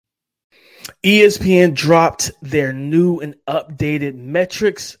ESPN dropped their new and updated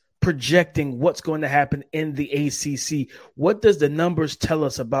metrics projecting what's going to happen in the ACC. What does the numbers tell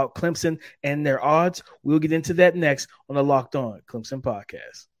us about Clemson and their odds? We'll get into that next on the Locked On Clemson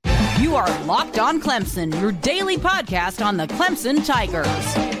podcast. You are Locked On Clemson, your daily podcast on the Clemson Tigers.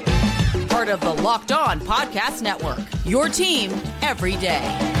 Part of the Locked On Podcast Network, your team every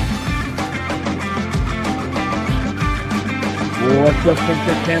day. What's up,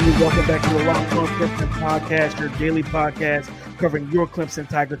 Clemson family? Welcome back to the Locked On Clemson podcast, your daily podcast covering your Clemson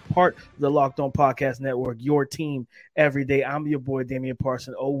Tigers, part of the Locked On Podcast Network, your team every day. I'm your boy, Damian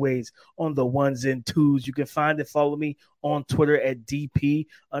Parson, always on the ones and twos. You can find and follow me on Twitter at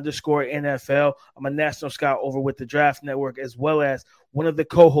DP_NFL. I'm a national scout over with the Draft Network, as well as one of the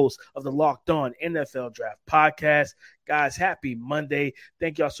co-hosts of the Locked On NFL Draft podcast. Guys, happy Monday.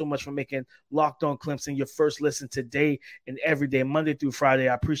 Thank y'all so much for making Locked On Clemson your first listen today and every day, Monday through Friday.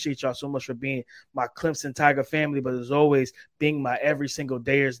 I appreciate y'all so much for being my Clemson Tiger family, but as always, being my every single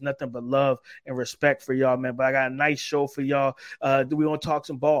day. There's nothing but love and respect for y'all, man. But I got a nice show for y'all. We're going to talk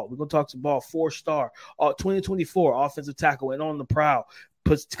some ball. We're going to talk some ball. 4-star, 2024 offensive tackle and on the prowl.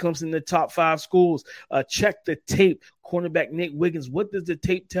 Puts Clemson in the top 5 schools. Check the tape. Cornerback Nate Wiggins. What does the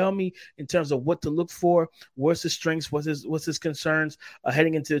tape tell me in terms of what to look for? What's his strengths? What's his concerns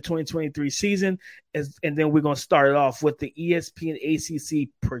heading into the 2023 season? And then we're going to start it off with the ESPN ACC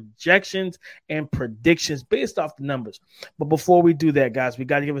projections and predictions based off the numbers. But before we do that, guys, we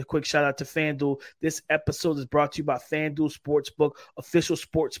got to give a quick shout out to FanDuel. This episode is brought to you by FanDuel Sportsbook, official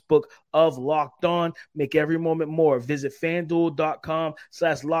sportsbook of Locked On. Make every moment more. Visit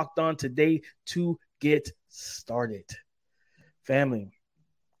FanDuel.com/Locked On today to get started. Family,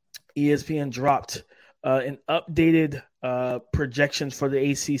 ESPN dropped an updated projections for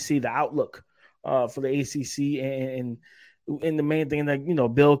the ACC, the outlook for the ACC, and the main thing that,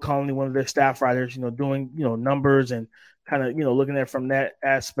 Bill Connelly, one of their staff writers, doing, numbers and kind of, looking at it from that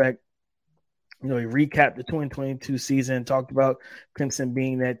aspect. He recapped the 2022 season, talked about Clemson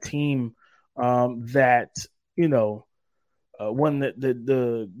being that team that, won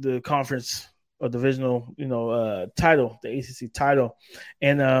the conference or divisional, title, the ACC title.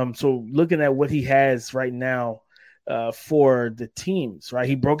 And so looking at what he has right now for the teams, right?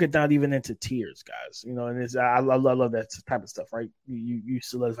 He broke it down even into tiers, guys, and I love that type of stuff, right? You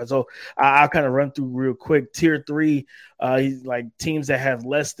solidify. So I'll kind of run through real quick. Tier 3, he's like teams that have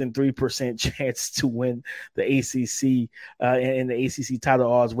less than 3% chance to win the ACC and the ACC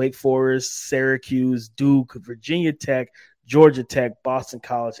title odds: Wake Forest, Syracuse, Duke, Virginia Tech, Georgia Tech, Boston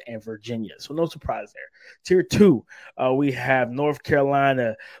College, and Virginia. So no surprise there. Tier 2, we have North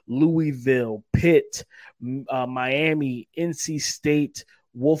Carolina, Louisville, Pitt, Miami, NC State,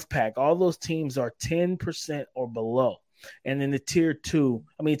 Wolfpack. All those teams are 10% or below. And in the tier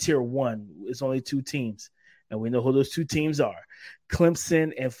 1, it's only 2 teams. And we know who those 2 teams are: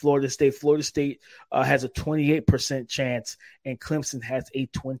 Clemson and Florida State. Florida State has a 28% chance, and Clemson has a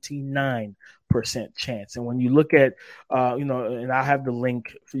 29% chance. And when you look at, and I have the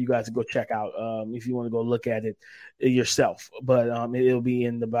link for you guys to go check out if you want to go look at it yourself. But it'll be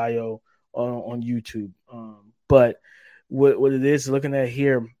in the bio on YouTube. But what it is, looking at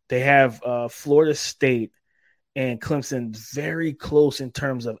here, they have Florida State and Clemson very close in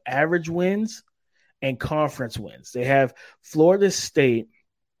terms of average wins and conference wins. They have Florida State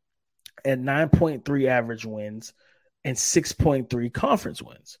at 9.3 average wins and 6.3 conference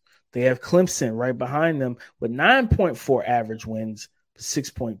wins. They have Clemson right behind them with 9.4 average wins,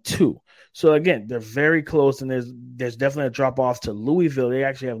 6.2. So again, they're very close, and there's definitely a drop off to Louisville. They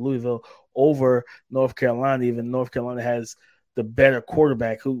actually have Louisville over North Carolina. Even North Carolina has the better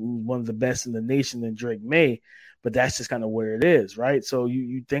quarterback, who's one of the best in the nation, than Drake May. But that's just kind of where it is, right? So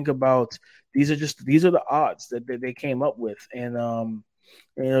you think about these are the odds that they came up with, and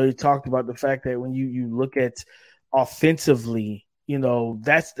he talked about the fact that when you look at offensively,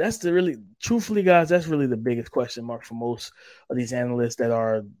 that's truthfully, guys, that's really the biggest question mark for most of these analysts that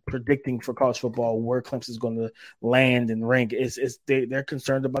are predicting for college football where Clemson is going to land and rank. They're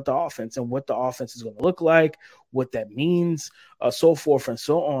concerned about the offense and what the offense is going to look like, what that means, so forth and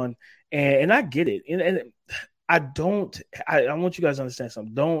so on. And I get it, and I want you guys to understand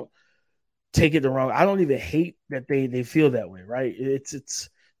something. Don't take it the wrong. I don't even hate that they feel that way, right? It's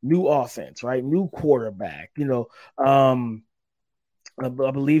new offense, right? New quarterback. I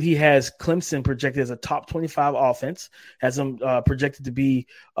believe he has Clemson projected as a top 25 offense, has them projected to be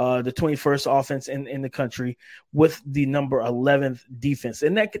the 21st offense in the country with the number 11th defense.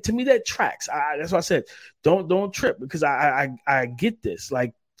 And that, to me, that tracks. That's why I said, don't trip, because I get this.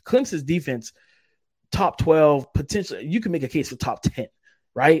 Like, Clemson's defense, top 12, potentially, you can make a case for top 10.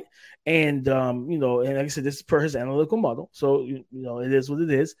 right? And and like I said, this is per his analytical model, so it is what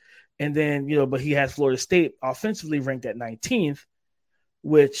it is. And then but he has Florida State offensively ranked at 19th,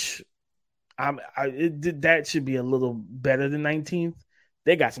 which that should be a little better than 19th.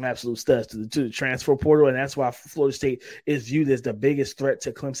 They got some absolute studs to the transfer portal, and that's why Florida State is viewed as the biggest threat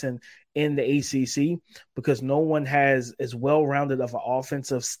to Clemson in the ACC, because no one has as well-rounded of an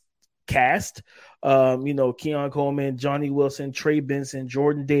offensive cast. Keon Coleman, Johnny Wilson, Trey Benson,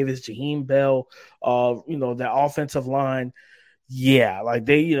 Jordan Davis, Jaheim Bell, the offensive line. Yeah, like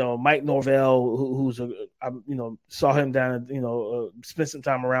they, Mike Norvell, who's saw him down, spent some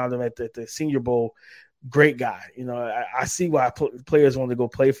time around him at the Senior Bowl. Great guy. I see why players want to go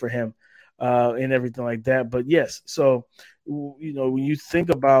play for him and everything like that. But yes, so, when you think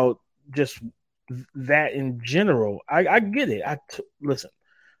about just that in general, I get it. Listen,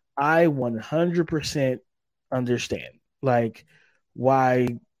 I 100% understand like why,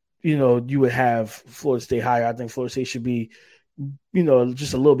 you would have Florida State higher. I think Florida State should be,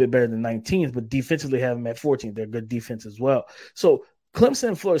 just a little bit better than 19th, but defensively have them at 14th. They're good defense as well. So Clemson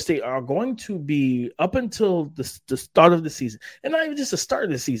and Florida State are going to be up until the start of the season, and not even just the start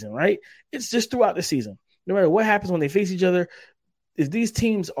of the season, right? It's just throughout the season. No matter what happens when they face each other, if these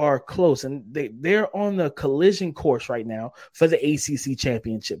teams are close and they're on the collision course right now for the ACC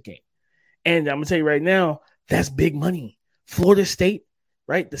Championship Game. And I'm going to tell you right now, that's big money. Florida State,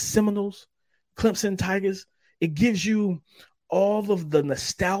 right? The Seminoles, Clemson Tigers, it gives you all of the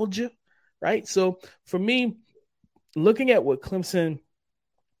nostalgia, right? So for me, looking at what Clemson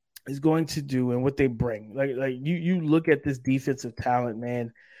is going to do and what they bring, like you look at this defensive talent,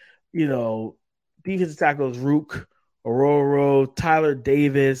 man. Defensive tackles Rook, Ororo, Tyler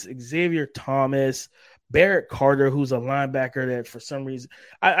Davis, Xavier Thomas, Barrett Carter, who's a linebacker that for some reason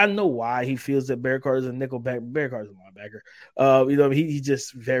I know why he feels that Barrett Carter is a nickelback. Barrett Carter's a linebacker. He's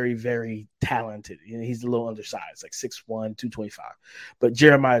just very, very talented. He's a little undersized, like 6'1", 225. But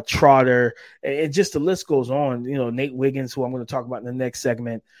Jeremiah Trotter, and just the list goes on. Nate Wiggins, who I'm going to talk about in the next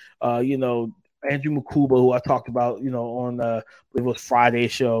segment. Andrew Makuba, who I talked about, on I believe it was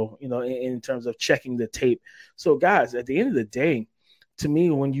Friday's show, in terms of checking the tape. So guys, at the end of the day, to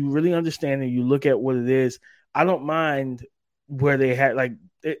me, when you really understand and you look at what it is, I don't mind where they had, like,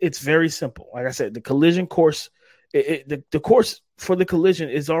 it's very simple. Like I said, the collision course, the course for the collision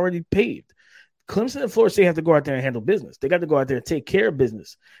is already paved. Clemson and Florida State have to go out there and handle business. They got to go out there and take care of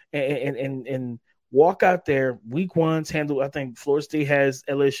business and walk out there. Week one's handle. I think Florida State has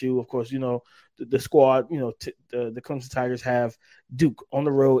LSU, of course. The squad. The Clemson Tigers have Duke on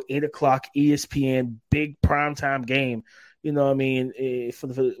the road, 8:00 ESPN, big primetime game. With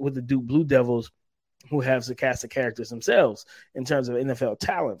the Duke Blue Devils, who have the cast of characters themselves in terms of NFL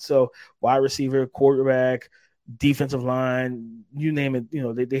talent. So wide receiver, quarterback, defensive line, you name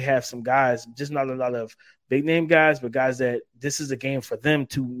it. They have some guys, just not a lot of big name guys, but guys that this is a game for them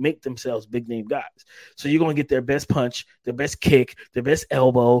to make themselves big name guys. So you're going to get their best punch, their best kick, their best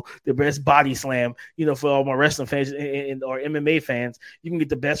elbow, their best body slam. For all my wrestling fans or MMA fans, you can get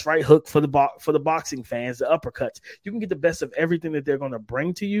the best right hook for the boxing fans, the uppercuts. You can get the best of everything that they're going to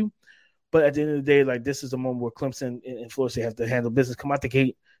bring to you. But at the end of the day, like, this is a moment where Clemson and Florida State have to handle business, come out the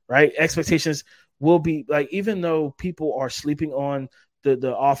gate, right? Expectations will be like, even though people are sleeping on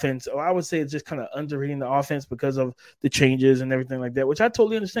the offense, or I would say it's just kind of underrating the offense because of the changes and everything like that, which I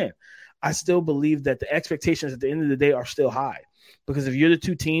totally understand. I still believe that the expectations at the end of the day are still high, because if you're the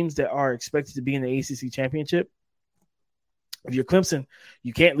two teams that are expected to be in the ACC Championship, if you're Clemson,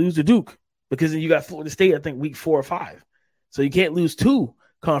 you can't lose to Duke, because then you got Florida State, I think, week 4 or 5. So you can't lose 2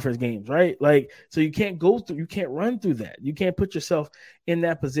 conference games, right? Like, so you can't run through that. You can't put yourself in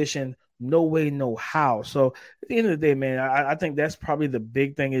that position. No way, no how. So at the end of the day, man, I think that's probably the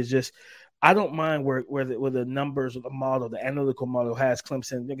big thing, is just, I don't mind where the numbers or the model, the analytical model has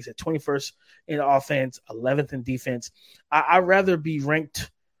Clemson, like I said, 21st in offense, 11th in defense. I'd rather be ranked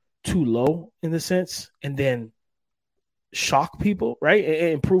too low in the sense and then shock people, right,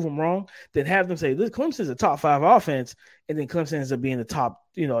 and prove them wrong, than have them say, this Clemson's a top 5 offense, and then Clemson ends up being the top,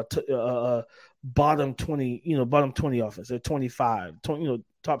 bottom 20 offense. They're 25,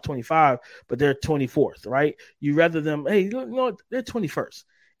 top 25, but they're 24th, right? You rather them, hey, they're 21st.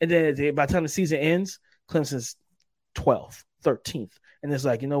 And then by the time the season ends, Clemson's 12th, 13th. And it's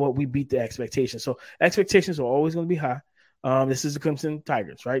like, you know what? We beat the expectations. So expectations are always going to be high. This is the Clemson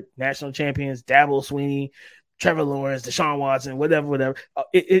Tigers, right? National champions, Dabo Swinney, Trevor Lawrence, Deshaun Watson, whatever.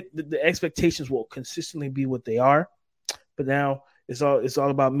 The expectations will consistently be what they are. But now it's all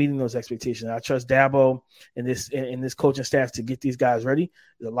about meeting those expectations. I trust Dabo and this coaching staff to get these guys ready.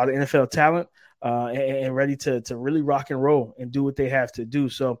 There's a lot of NFL talent. and ready to really rock and roll and do what they have to do.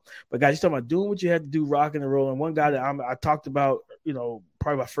 So, but guys, you're talking about doing what you had to do, rocking and rolling. One guy that I talked about,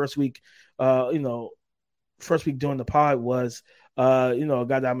 probably my first week, first week doing the pod was, a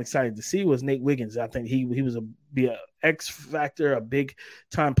guy that I'm excited to see was Nate Wiggins. I think he was be an X factor, a big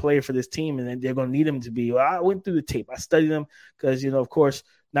time player for this team, and then they're going to need him to be. Well, I went through the tape. I studied him because, of course,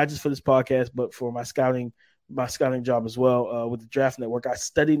 not just for this podcast, but for my scouting job as well with the Draft Network. I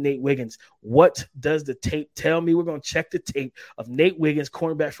studied Nate Wiggins. What does the tape tell me? We're going to check the tape of Nate Wiggins,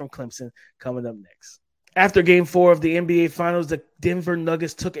 cornerback from Clemson, coming up next. After Game 4 of the NBA Finals, the Denver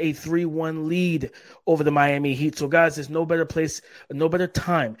Nuggets took a 3-1 lead over the Miami Heat. So, guys, there's no better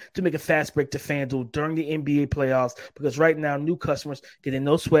time to make a fast break to FanDuel during the NBA playoffs, because right now, new customers get a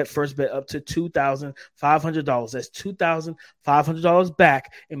no-sweat first bet up to $2,500. That's $2,500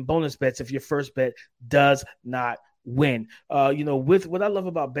 back in bonus bets if your first bet does not win. With what I love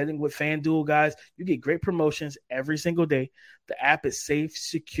about betting with FanDuel, guys, you get great promotions every single day. The app is safe,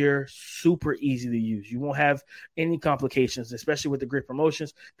 secure, super easy to use. You won't have any complications, especially with the great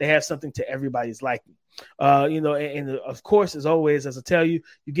promotions. They have something to everybody's liking. And of course, as always, as I tell you,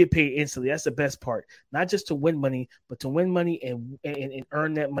 you get paid instantly. That's the best part. Not just to win money, but to win money and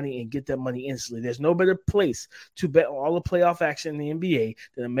earn that money and get that money instantly. There's no better place to bet on all the playoff action in the NBA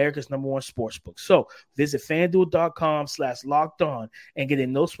than America's #1 sportsbook. So visit FanDuel.com/lockedon and get a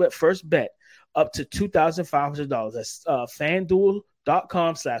no sweat first bet up to $2,500. That's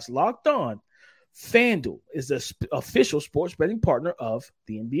FanDuel.com/lockedon. FanDuel is the official sports betting partner of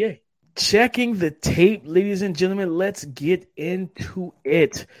the NBA. Checking the tape, ladies and gentlemen, let's get into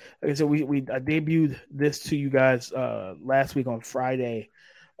it. Like I said, I debuted this to you guys last week on Friday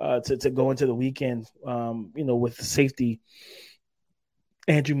to go into the weekend, with the safety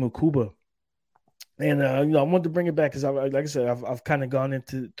Andrew Mukuba. And I wanted to bring it back because, like I said, I've kind of gone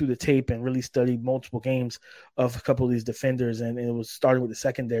through the tape and really studied multiple games of a couple of these defenders, and it was starting with the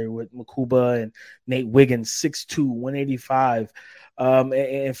secondary with Mukuba and Nate Wiggins, 6'2", 185.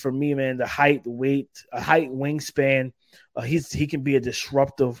 And for me, man, the height, the weight, wingspan, he can be a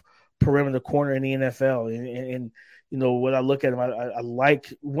disruptive perimeter corner in the NFL. And when I look at him, I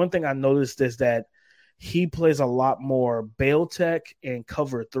like, one thing I noticed is that he plays a lot more bail tech and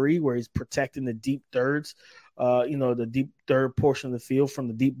cover 3, where he's protecting the deep thirds, the deep third portion of the field from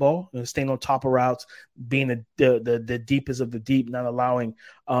the deep ball, staying on top of routes, being the deepest of the deep, not allowing,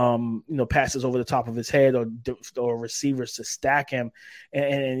 passes over the top of his head or receivers to stack him,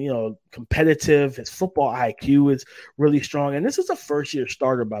 and competitive. His football IQ is really strong. And this is a first-year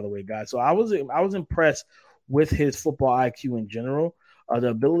starter, by the way, guys. So I was impressed with his football IQ in general. The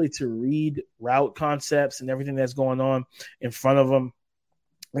ability to read route concepts and everything that's going on in front of him.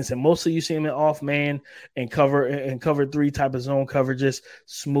 And so mostly you see him in off man and cover 3 type of zone coverages,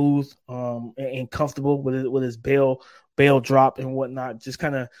 smooth and comfortable with his bail drop and whatnot. Just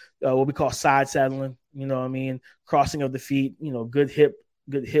kind of what we call side saddling, crossing of the feet, good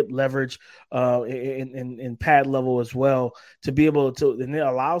hip leverage and pad level as well, to be able to, and it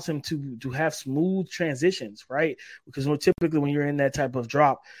allows him to have smooth transitions, right? Because typically when you're in that type of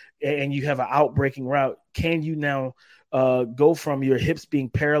drop and you have an outbreaking route, can you now go from your hips being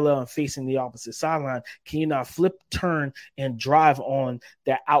parallel and facing the opposite sideline? Can you now flip, turn, and drive on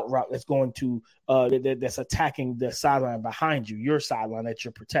that out route that's going to that's attacking the sideline behind you, your sideline that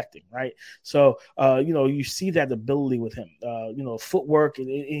you're protecting, right? So you see that ability with him, footwork, and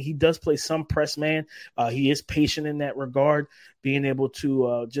he does play some press man. He is patient in that regard, being able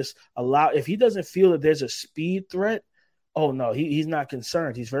to just allow, if he doesn't feel that there's a speed threat, oh, no, he's not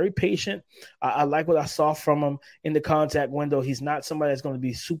concerned. He's very patient. I like what I saw from him in the contact window. He's not somebody that's going to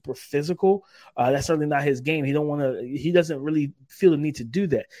be super physical. That's certainly not his game. He doesn't really feel the need to do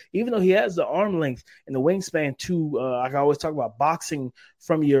that, even though he has the arm length and the wingspan too. Like I always talk about, boxing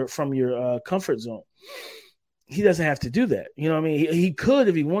from your comfort zone. He doesn't have to do that. You know what I mean? He could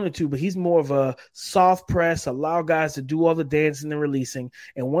if he wanted to, but he's more of a soft press, allow guys to do all the dancing and releasing.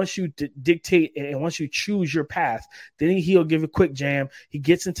 And once you dictate and once you choose your path, then he'll give a quick jam. He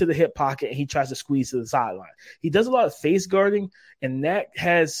gets into the hip pocket and he tries to squeeze to the sideline. He does a lot of face guarding, and that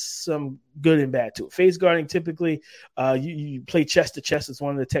has some good and bad to it. Face guarding, typically, you play chest to chest. It's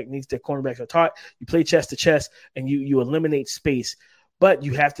one of the techniques that cornerbacks are taught. You play chest to chest and you eliminate space. But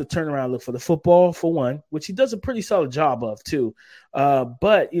you have to turn around and look for the football, for one, which he does a pretty solid job of, too.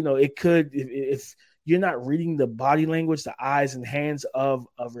 But, it could, if you're not reading the body language, the eyes and hands of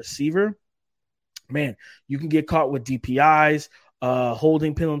a receiver, man, you can get caught with DPIs,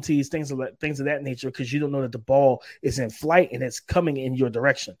 holding penalties, things of that nature, because you don't know that the ball is in flight and it's coming in your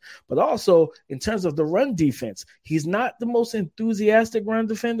direction. But also in terms of the run defense, he's not the most enthusiastic run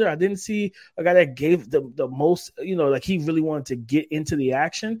defender. I didn't see a guy that gave the most, like he really wanted to get into the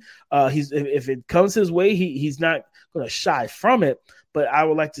action. If it comes his way, he's not going to shy from it. But I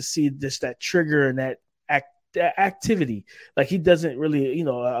would like to see just that trigger and that activity. Like he doesn't really,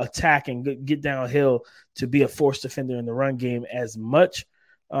 attack and get downhill to be a force defender in the run game as much.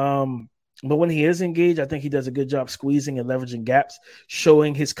 But when he is engaged, I think he does a good job squeezing and leveraging gaps,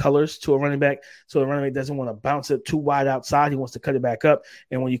 showing his colors to a running back. So the running back doesn't want to bounce it too wide outside. He wants to cut it back up.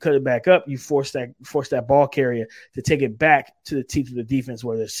 And when you cut it back up, you force that ball carrier to take it back to the teeth of the defense,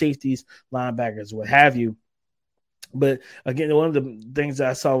 where there's safeties, linebackers, what have you. But again, one of the things that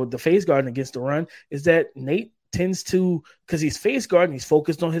I saw with the face guarding against the run is that Nate tends to, because he's face guarding, he's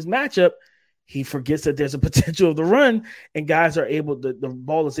focused on his matchup, he forgets that there's a potential of the run, and guys are able to, the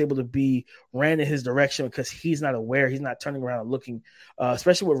ball is able to be ran in his direction because he's not aware, he's not turning around and looking,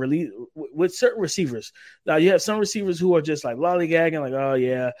 especially with certain receivers. Now you have some receivers who are just like lollygagging, like, oh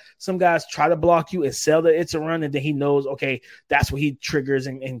yeah. Some guys try to block you and sell that it's a run, and then he knows, okay, that's what he triggers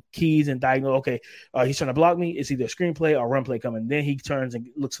and keys and diagnose. Okay, he's trying to block me. It's either a screenplay or run play coming. Then he turns and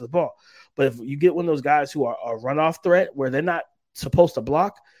looks for the ball. But if you get one of those guys who are a runoff threat where they're not supposed to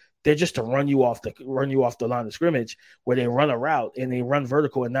block, they're just to run you off the line of scrimmage, where they run a route and they run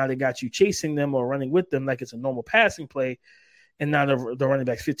vertical, and now they got you chasing them or running with them like it's a normal passing play, and now the running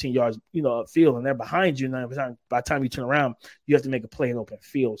back's 15 yards, upfield, and they're behind you. Now by the time you turn around, you have to make a play in open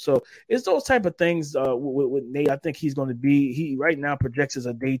field. So it's those type of things with Nate. I think he's going to be, he right now projects as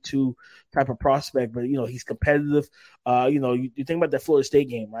a day 2 type of prospect, but he's competitive. You think about that Florida State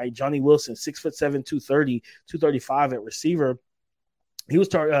game, right? Johnny Wilson, 6'7", 230, 235 at receiver. He was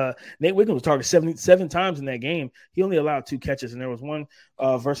Nate Wiggins was targeted 77 times in that game. He only allowed 2 catches, and there was one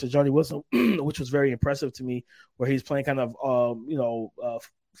versus Johnny Wilson, which was very impressive to me, where he's playing kind of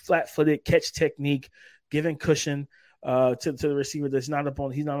flat-footed catch technique, giving cushion to the receiver that's not up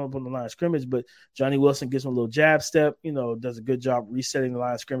on. He's not up on the line of scrimmage, but Johnny Wilson gives him a little jab step. Does a good job resetting the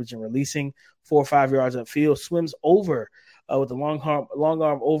line of scrimmage and releasing 4 or 5 yards upfield. Swims over with the long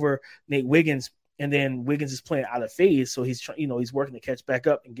arm over Nate Wiggins. And then Wiggins is playing out of phase, so he's working to catch back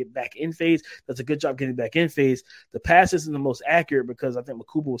up and get back in phase. Does a good job getting back in phase. The pass isn't the most accurate because I think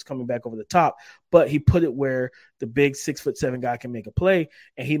Makuba was coming back over the top, but he put it where the big 6'7" guy can make a play,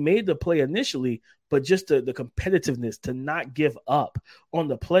 and he made the play initially. But just the competitiveness to not give up on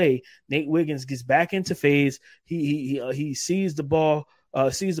the play, Nate Wiggins gets back into phase. He sees the ball.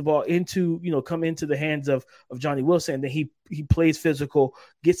 Into come into the hands of Johnny Wilson, and then he plays physical,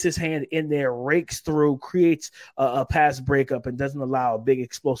 gets his hand in there, rakes through, creates a pass breakup, and doesn't allow a big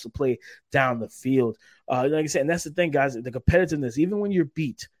explosive play down the field. Like I said, and that's the thing, guys, the competitiveness. Even when you're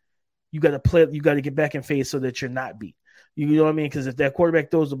beat, you got to play. You got to get back in phase so that you're not beat. You know what I mean? Because if that quarterback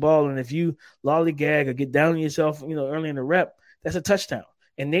throws the ball, and if you lollygag or get down on yourself, early in the rep, that's a touchdown.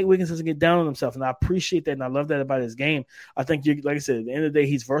 And Nate Wiggins doesn't get down on himself, and I appreciate that, and I love that about his game. I think, like I said, at the end of the day,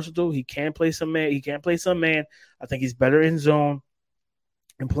 he's versatile. He can play some man. He can play some man. I think he's better in zone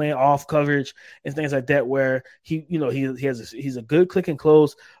and playing off coverage and things like that, where he's a good click and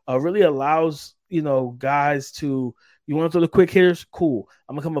close. Really allows guys to. You want to throw the quick hitters? Cool.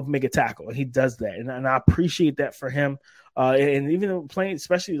 I'm gonna come up and make a tackle, and he does that, and I appreciate that for him. And even playing,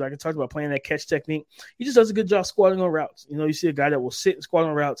 especially like I talked about, playing that catch technique, he just does a good job squatting on routes. You see a guy that will sit and squat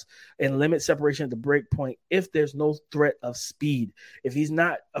on routes and limit separation at the break point if there's no threat of speed, if he's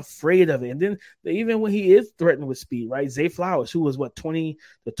not afraid of it. And then even when he is threatened with speed, right? Zay Flowers, who was the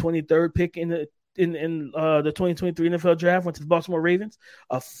 23rd pick in the 2023 NFL draft, went to the Baltimore Ravens,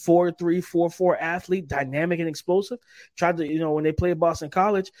 a 4.3, 4.4 athlete, dynamic and explosive. Tried to, when they played Boston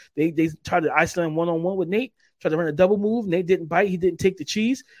College, they tried to isolate him one-on-one with Nate. Tried to run a double move. Nate didn't bite. He didn't take the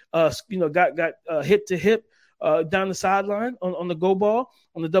cheese. Got hip to hip down the sideline on the go ball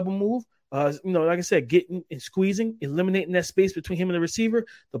on the double move. Like I said, getting and squeezing, eliminating that space between him and the receiver.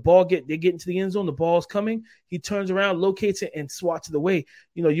 The ball they get into the end zone. The ball's coming. He turns around, locates it, and swats it away.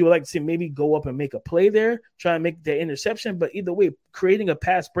 You would like to see maybe go up and make a play there, try and make the interception. But either way, creating a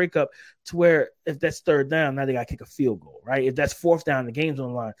pass breakup to where if that's 3rd down, now they got to kick a field goal, right? If that's 4th down, the game's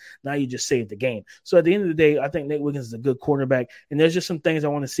on the line. Now you just saved the game. So at the end of the day, I think Nate Wiggins is a good quarterback, and there's just some things I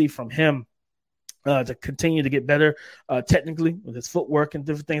want to see from him to continue to get better technically with his footwork and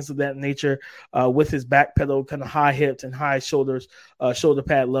different things of that nature, with his back pedal, kind of high hips and high shoulders, shoulder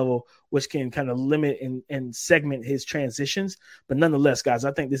pad level, which can kind of limit and segment his transitions. But nonetheless, guys,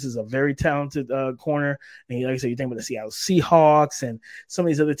 I think this is a very talented corner. And like I said, you think about the Seattle Seahawks and some of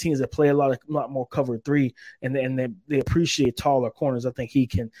these other teams that play a lot more cover three, and they appreciate taller corners. I think he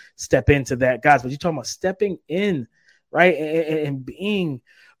can step into that, guys. But you're talking about stepping in, right, and being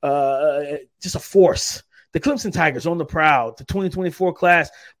just a force. The Clemson Tigers on the prowl. The 2024 class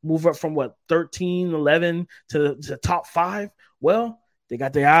move up from 13, 11 to the top 5. Well, they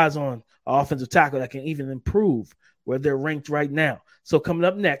got their eyes on an offensive tackle that can even improve where they're ranked right now. So coming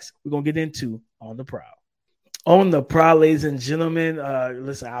up next, we're going to get into On the Prowl. On the Prowl, ladies and gentlemen,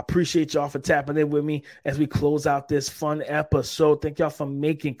 listen, I appreciate y'all for tapping in with me as we close out this fun episode. Thank y'all for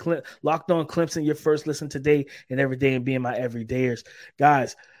making Locked On Clemson your first listen today and every day and being my everydayers.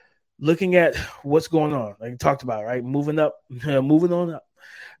 Guys, looking at what's going on, like we talked about, right? Moving on up.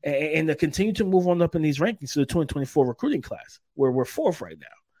 And to continue to move on up in these rankings to the 2024 recruiting class, where we're 4th right now.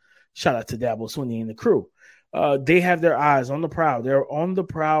 Shout out to Dabo Swinney and the crew. They have their eyes on the prowl. They're on the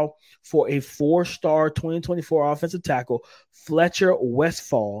prowl for a 4-star 2024 offensive tackle, Fletcher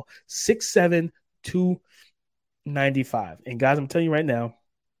Westphal, 6'7", 295. And guys, I'm telling you right now,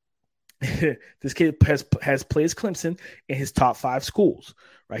 this kid has played Clemson in his top 5 schools,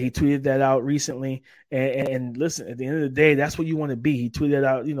 right? He tweeted that out recently. And listen, at the end of the day, that's what you want to be. He tweeted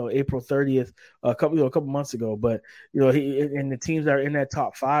out, April 30th, a couple months ago. But, he and the teams that are in that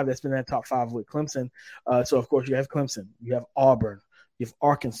top 5, that's been that top 5 with Clemson. So, of course, you have Clemson, you have Auburn, you have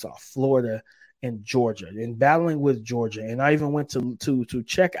Arkansas, Florida, and Georgia, and battling with Georgia. And I even went to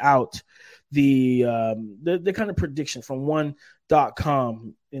check out the kind of prediction from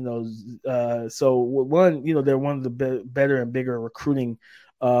one.com, so one, they're one of the better and bigger recruiting,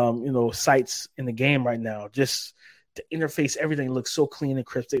 sites in the game right now. Just the interface, everything looks so clean and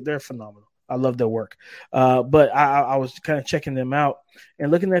crisp. They're phenomenal. I love their work. But I was kind of checking them out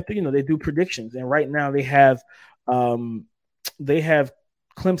and looking at, they do predictions. And right now they have Clemson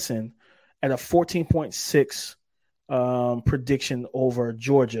at a 14.6 prediction over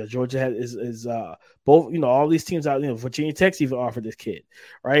Georgia. Georgia is both, all these teams out, Virginia Tech's even offered this kid,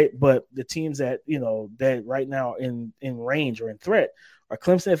 right? But the teams that, that right now in range or in threat are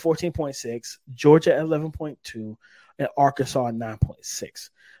Clemson at 14.6, Georgia at 11.2, and Arkansas at 9.6.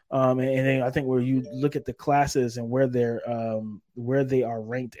 And then I think where you look at the classes and where they are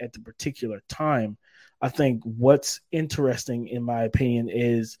ranked at the particular time, I think what's interesting, in my opinion,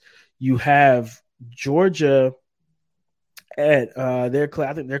 is you have Georgia at their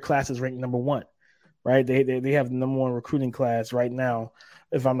class. I think their class is ranked number 1, right? They have the number 1 recruiting class right now,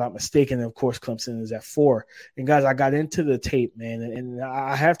 if I'm not mistaken. And of course, Clemson is at 4. And guys, I got into the tape, man, and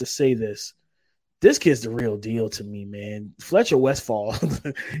I have to say this. This kid's the real deal to me, man. Fletcher Westphal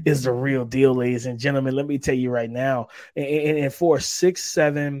is the real deal, ladies and gentlemen. Let me tell you right now. And for a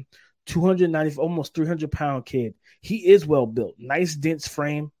 6'7", 290, almost 300-pound kid, he is well built. Nice, dense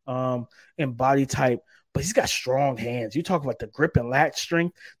frame and body type, but he's got strong hands. You talk about the grip and latch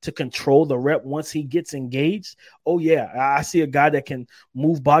strength to control the rep once he gets engaged. Oh, yeah, I see a guy that can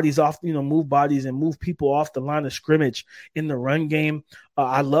move bodies off, move bodies and move people off the line of scrimmage in the run game.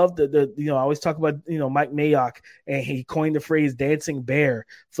 I love I always talk about, Mike Mayock, and he coined the phrase dancing bear.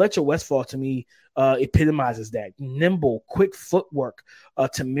 Fletcher Westphal, to me, epitomizes that. Nimble, quick footwork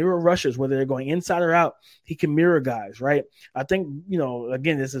to mirror rushers, whether they're going inside or out. He can mirror guys, right? I think,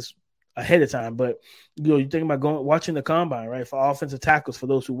 again, this is ahead of time, but you think about watching the combine, right? For offensive tackles, for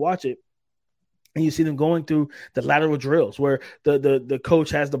those who watch it, and you see them going through the lateral drills where the coach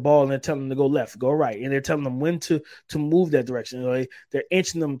has the ball and they're telling them to go left, go right, and they're telling them when to move that direction. They're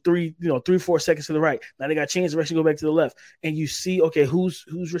inching them 3-4 seconds to the right. Now they got to change direction, go back to the left, and you see, okay, who's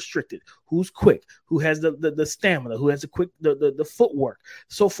restricted, who's quick, who has the stamina, who has the footwork,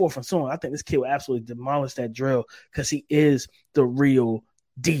 so forth and so on. I think this kid will absolutely demolish that drill because he is the real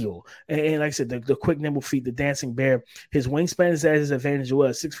deal. And like I said, the quick, nimble feet, the dancing bear. His wingspan is at his advantage as well.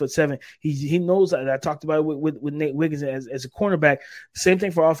 6'7". He knows that. I talked about it with Nate Wiggins as a cornerback. Same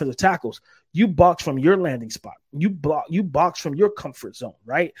thing for offensive tackles. You box from your landing spot. You box from your comfort zone,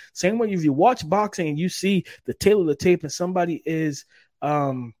 right? Same way if you watch boxing and you see the tail of the tape and somebody is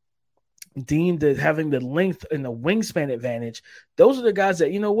deemed as having the length and the wingspan advantage, those are the guys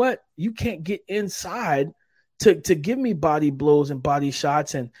that, you can't get inside to give me body blows and body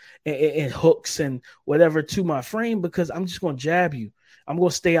shots and hooks and whatever to my frame, because I'm just going to jab you. I'm going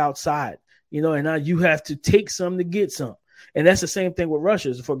to stay outside, and now you have to take some to get some. And that's the same thing with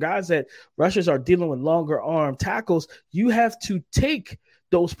rushers. For guys that rushers are dealing with longer arm tackles, you have to take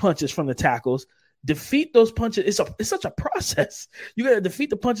those punches from the tackles defeat those punches. It's such a process. You got to defeat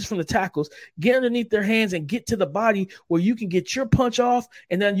the punches from the tackles, get underneath their hands, and get to the body where you can get your punch off,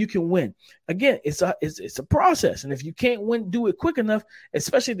 and then you can win. Again, it's a process, and if you can't do it quick enough,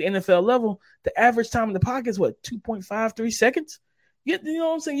 especially at the NFL level, the average time in the pocket is 2.53 seconds. You know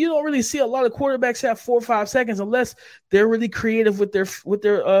what I'm saying? You don't really see a lot of quarterbacks have 4 or 5 seconds unless they're really creative with their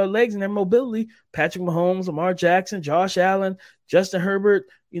legs and their mobility. Patrick Mahomes, Lamar Jackson, Josh Allen, Justin Herbert,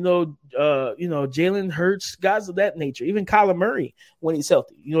 Jalen Hurts, guys of that nature. Even Kyler Murray, when he's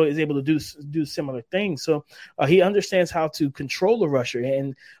healthy, is able to do similar things. So he understands how to control the rusher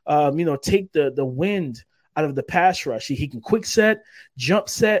and take the wind out of the pass rush. He can quick set, jump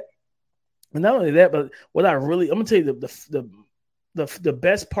set, and not only that, but I'm gonna tell you the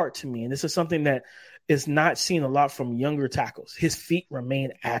best part to me, and this is something that is not seen a lot from younger tackles. His feet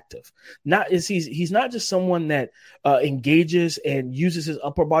remain active. He's not just someone that engages and uses his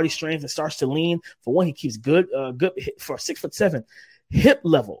upper body strength and starts to lean. For one, he keeps good for 6'7" hip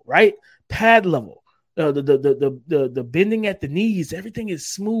level, right? Pad level. The bending at the knees, everything is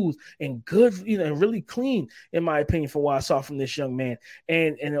smooth and good, and really clean, in my opinion, for what I saw from this young man.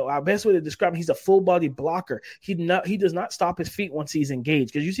 And our best way to describe him, he's a full body blocker. He does not stop his feet once he's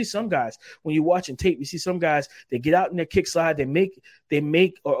engaged. Because you see some guys, when you're watching tape, you see some guys, they get out in their kick slide, they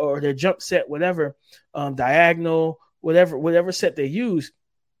make or their jump set, whatever, diagonal, whatever set they use,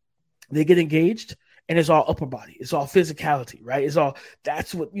 they get engaged, and it's all upper body, it's all physicality, right?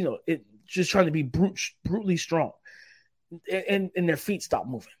 That's what just trying to be brutally strong, and their feet stop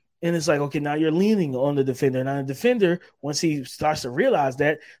moving. And it's like, okay, now you're leaning on the defender. Now the defender, once he starts to realize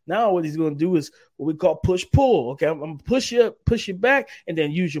that, now what he's going to do is what we call push-pull. Okay, I'm going to push you back, and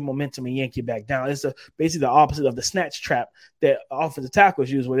then use your momentum and yank you back down. It's basically the opposite of the snatch trap that offensive tackles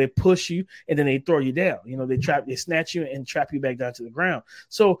use, where they push you and then they throw you down. They snatch you and trap you back down to the ground.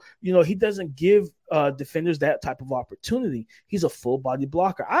 So, he doesn't give defenders that type of opportunity. He's a full-body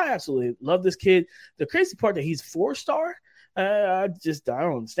blocker. I absolutely love this kid. The crazy part that he's 4-star, I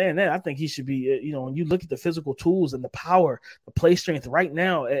don't understand that. I think he should be, when you look at the physical tools and the power, the play strength right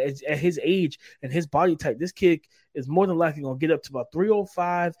now at his age and his body type, this kid is more than likely going to get up to about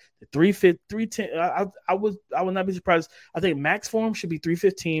 305 to 310. I would not be surprised. I think max for him should be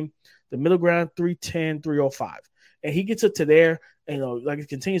 315, the middle ground 310, 305. And he gets up to there, like he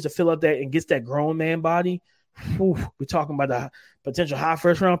continues to fill up that and gets that grown man body. We're talking about the potential high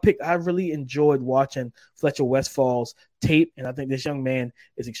first-round pick. I really enjoyed watching Fletcher Westfall's tape, and I think this young man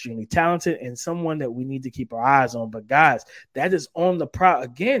is extremely talented and someone that we need to keep our eyes on. But, guys, that is on the prowl.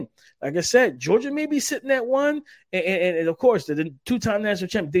 Again, like I said, Georgia may be sitting at 1, and of course, the two-time national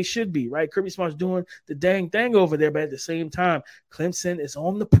champion, they should be, right? Kirby Smart's doing the dang thing over there, but at the same time, Clemson is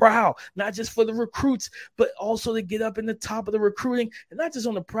on the prowl, not just for the recruits, but also to get up in the top of the recruiting, and not just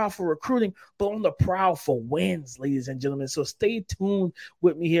on the prowl for recruiting, but on the prowl for wins, ladies and gentlemen. So stay tuned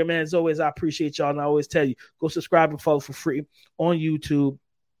with me here, man. As always, I appreciate y'all, and I always tell you, go subscribe and follow for free on YouTube,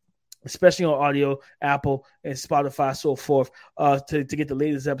 especially on audio, Apple, and Spotify, so forth, to get the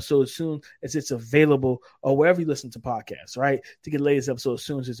latest episode as soon as it's available, or wherever you listen to podcasts, right? To get the latest episode as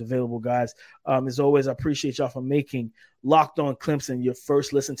soon as it's available, guys. As always, I appreciate y'all for making Locked On Clemson your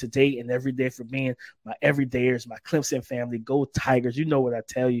first listen to date and every day, for being my everydayers, my Clemson family. Go Tigers. You know what I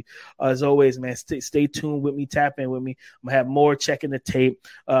tell you. As always, man, stay tuned with me, tap in with me. I'm going to have more checking the tape,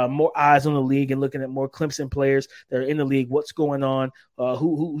 more eyes on the league, and looking at more Clemson players that are in the league, what's going on,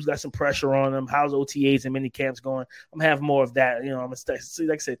 who's got some pressure on them, how's OTAs and mini camps going. I'm going to have more of that. I'm going to,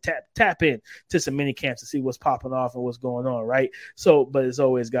 like I said, tap in to some mini camps to see what's popping off and what's going on, right? So, but as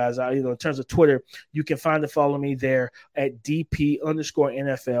always, guys, in terms of Twitter, you can find and follow me there at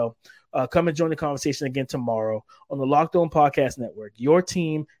DP_NFL. Come and join the conversation again tomorrow on the Locked On Podcast Network. Your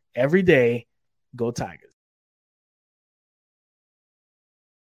team every day. Go Tigers.